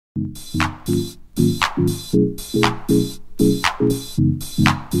A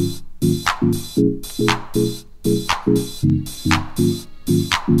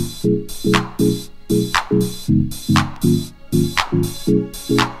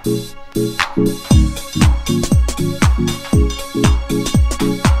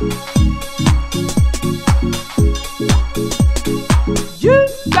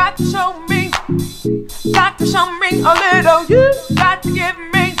little, you got to give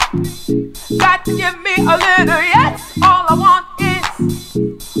me a little, yes. All I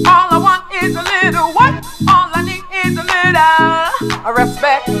want is a little, what? All I need is a little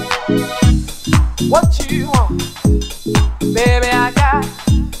respect. What you want, baby, I got.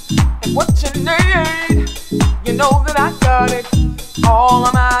 And what you need, you know that I got it. All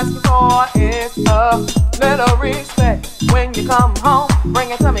I'm asking for is a little respect. When you come home, bring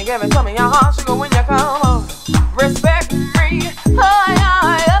it to me, give it to me, sugar when you come home. Respect me,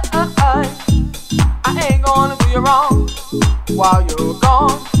 I ain't gonna do you wrong while you're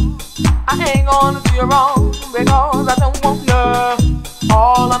gone. I ain't gonna do you wrong because I don't want you.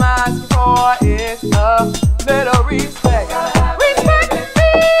 All I'm asking for is a little respect. Respect me,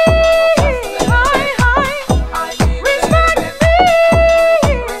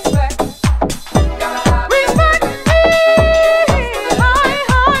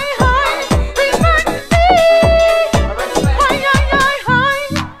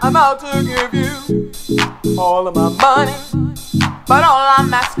 I'm out to give you all of my money, but all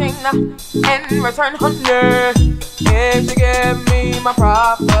I'm asking in return, honey, is you give me my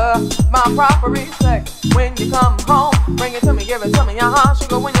proper respect. When you come home, bring it to me, give it to me,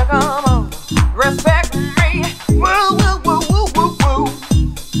 sugar when you come home. Respect me, woo, woo, woo, woo, woo, woo.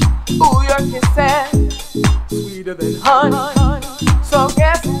 Ooh, your kisses, sweeter than honey. So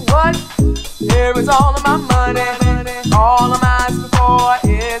guess what? Here is all of my money. All I'm asking for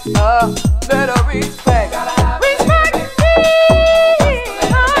is a little respect. Respect me,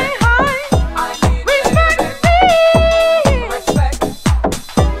 respect me,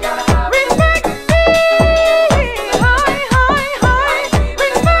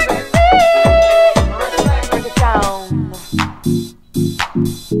 respect me, break it down.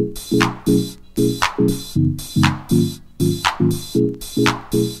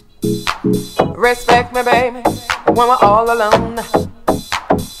 Respect me, baby, when we're all alone.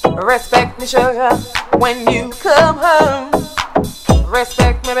 Respect me, sugar, when you come home.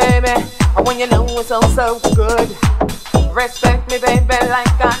 Respect me, baby, when you know it's all so good. Respect me, baby, like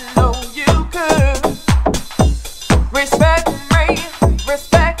I know you could. Respect me,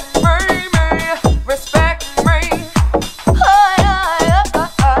 respect me, respect me.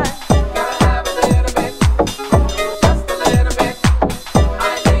 Gotta have a little bit, just a little bit. I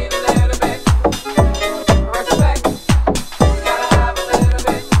need a little bit. Respect. Gotta have a little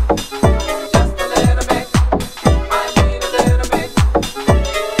bit, just a little bit. I need a little bit.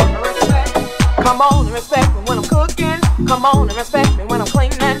 Respect. Come on and respect me when I'm cooking. Come on and respect me when I'm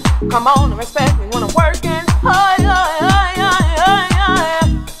cleaning. Come on and respect me when I'm working. Hi, hi, hi, hi, hi, hi.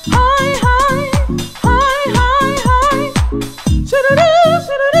 Hi, hi, hi, hi, hi. Shoo-doo-doo,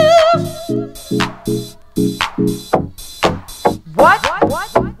 shoo-doo-doo. What?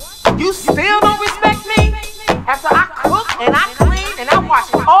 You still don't respect me? After I cook and I clean and I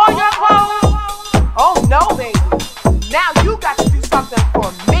wash all your clothes? Oh no, baby. Now you got to do something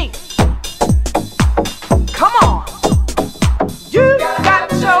for me. Come on. You got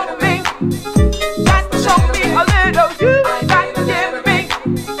to show me. Got to show me a little. You got to give me.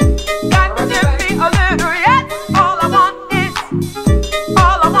 Got to give me a little. Yes. All I want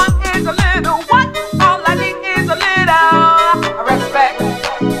is a little. What? All I need is a little respect.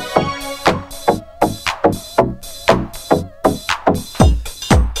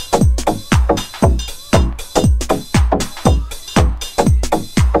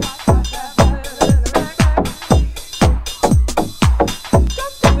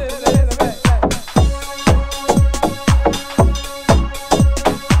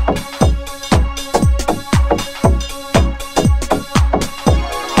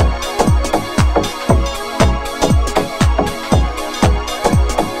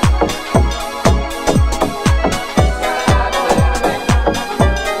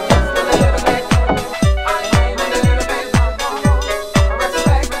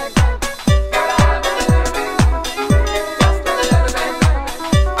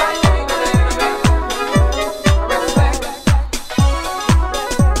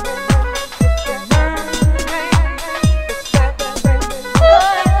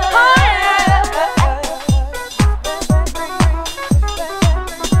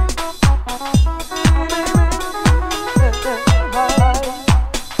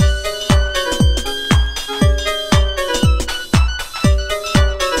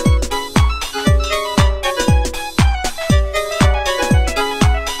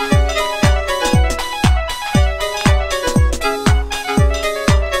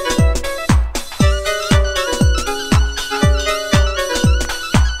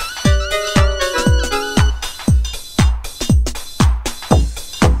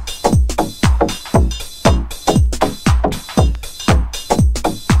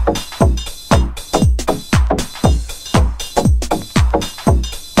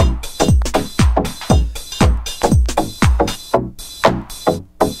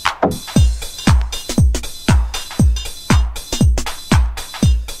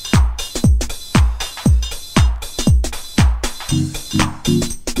 Thank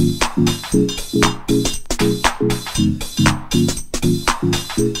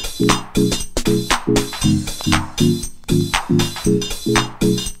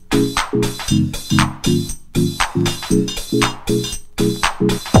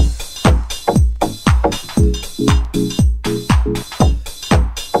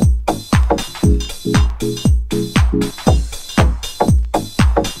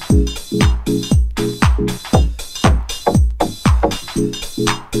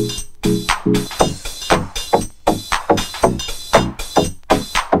you.